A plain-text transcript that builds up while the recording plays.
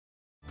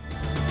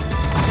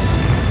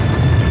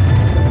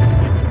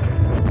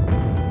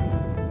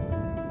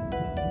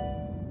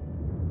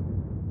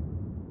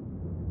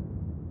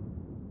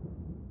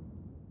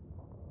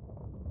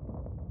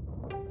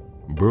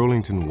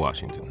Burlington,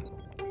 Washington,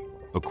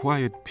 a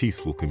quiet,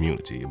 peaceful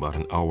community about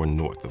an hour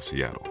north of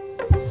Seattle.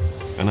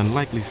 An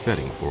unlikely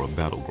setting for a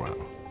battleground,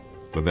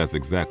 but that's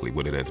exactly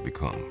what it has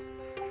become.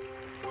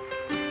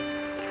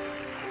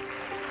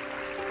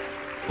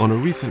 On a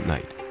recent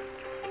night,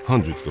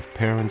 hundreds of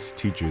parents,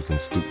 teachers, and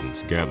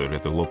students gathered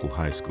at the local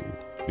high school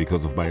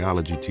because of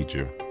biology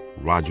teacher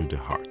Roger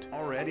DeHart.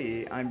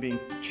 Already, I'm being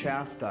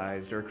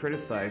chastised or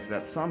criticized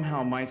that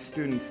somehow my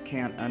students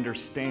can't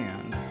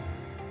understand.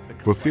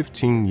 For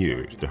 15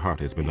 years, DeHart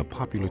has been a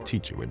popular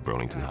teacher at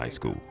Burlington High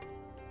School.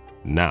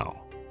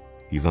 Now,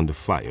 he's under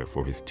fire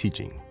for his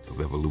teaching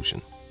of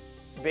evolution.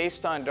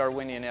 Based on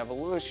Darwinian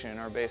evolution,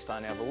 or based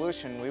on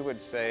evolution, we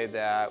would say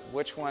that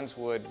which ones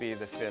would be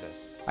the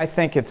fittest? I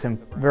think it's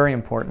very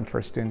important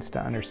for students to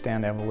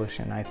understand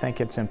evolution. I think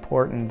it's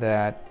important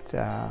that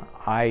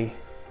I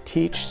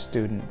teach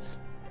students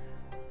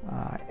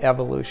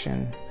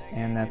evolution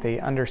and that they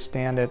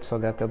understand it so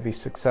that they'll be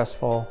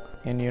successful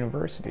in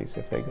universities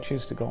if they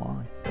choose to go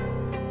on.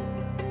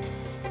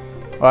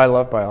 Well, I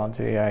love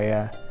biology.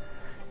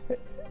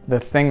 The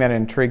thing that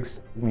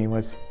intrigues me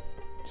was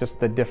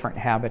just the different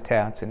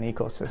habitats and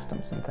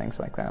ecosystems and things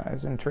like that. I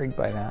was intrigued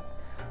by that.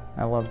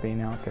 I love being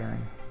out there,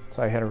 and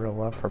so I had a real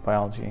love for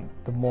biology.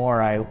 The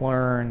more I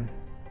learn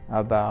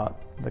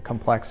about the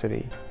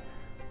complexity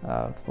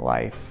of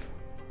life,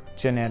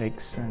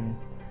 genetics and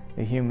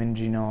the human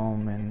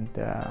genome, and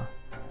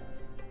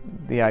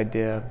the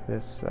idea of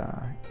this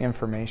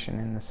information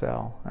in the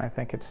cell, I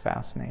think it's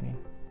fascinating.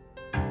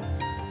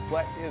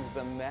 What is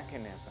the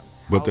mechanism?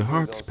 But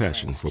DeHart's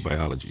passion for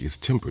biology is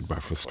tempered by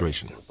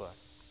frustration.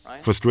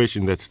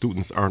 Frustration that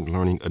students aren't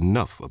learning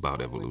enough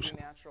about evolution.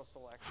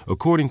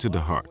 According to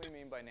DeHart,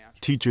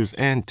 teachers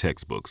and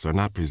textbooks are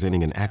not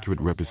presenting an accurate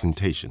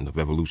representation of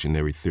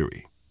evolutionary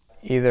theory.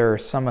 Either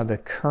some of the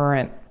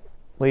current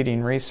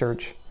leading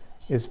research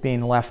is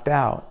being left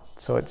out,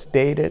 so it's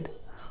dated,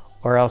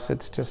 or else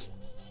it's just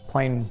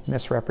plain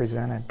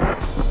misrepresented.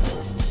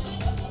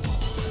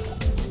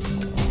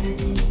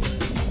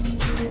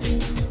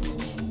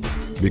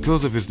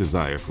 Because of his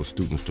desire for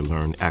students to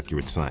learn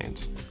accurate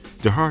science,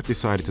 DeHart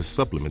decided to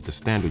supplement the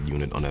standard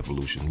unit on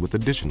evolution with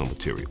additional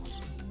materials.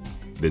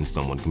 Then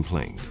someone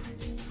complained.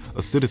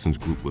 A citizens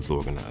group was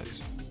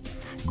organized.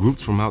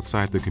 Groups from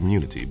outside the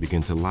community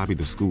began to lobby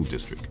the school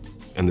district,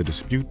 and the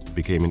dispute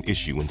became an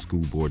issue in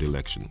school board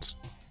elections.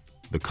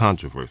 The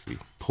controversy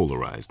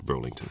polarized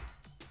Burlington.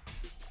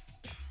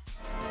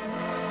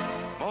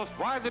 Most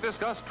widely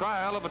discussed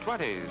trial of the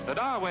 20s, the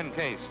Darwin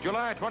case,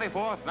 July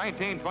 24th,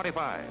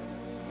 1925.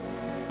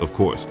 Of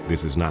course,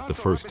 this is not the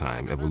first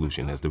time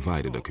evolution has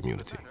divided a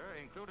community.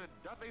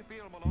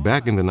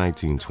 Back in the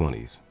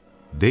 1920s,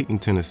 Dayton,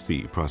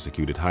 Tennessee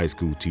prosecuted high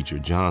school teacher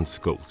John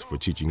Scopes for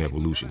teaching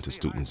evolution to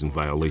students in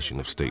violation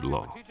of state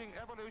law.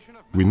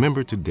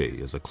 Remembered today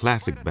as a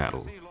classic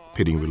battle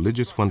pitting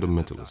religious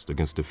fundamentalists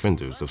against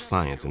defenders of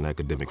science and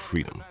academic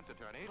freedom,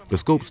 the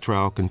Scopes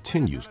trial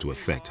continues to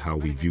affect how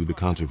we view the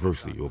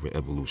controversy over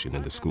evolution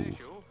in the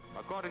schools.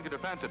 According to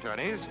defense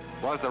attorneys,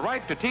 was the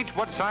right to teach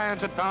what science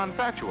had found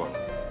factual.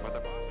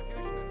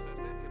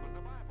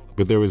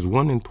 But there is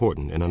one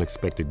important and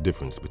unexpected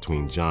difference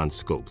between John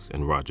Scopes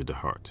and Roger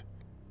DeHart.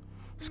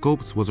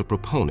 Scopes was a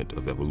proponent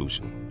of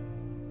evolution.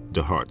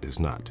 DeHart is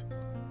not.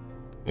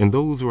 And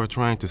those who are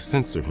trying to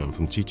censor him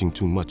from teaching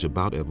too much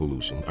about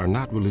evolution are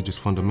not religious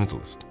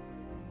fundamentalists.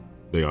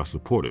 They are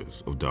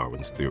supporters of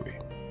Darwin's theory.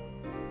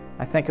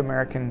 I think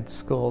American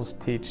schools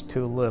teach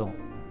too little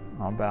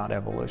about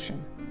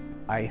evolution.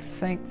 I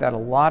think that a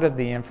lot of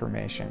the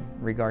information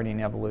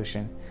regarding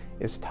evolution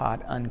is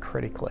taught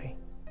uncritically.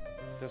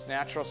 Does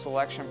natural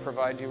selection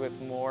provide you with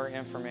more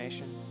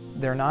information?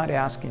 They're not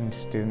asking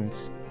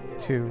students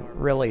to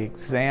really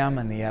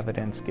examine the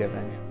evidence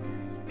given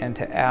and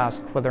to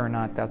ask whether or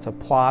not that's a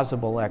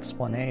plausible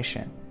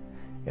explanation.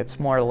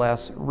 It's more or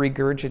less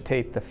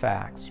regurgitate the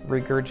facts,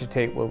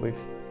 regurgitate what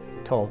we've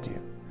told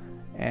you,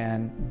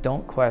 and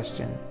don't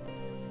question,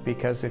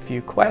 because if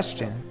you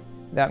question,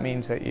 that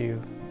means that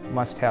you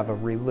must have a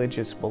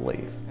religious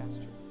belief,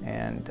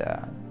 and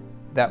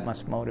that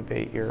must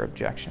motivate your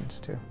objections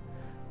to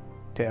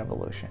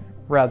evolution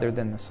rather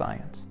than the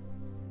science.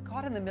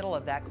 Caught in the middle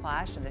of that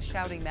clash and the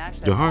shouting match.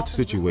 DeHart's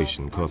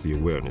situation caught the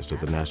awareness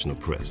of the national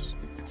press,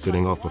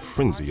 setting off a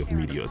frenzy of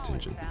media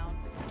attention.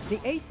 The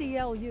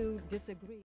ACLU disagreed.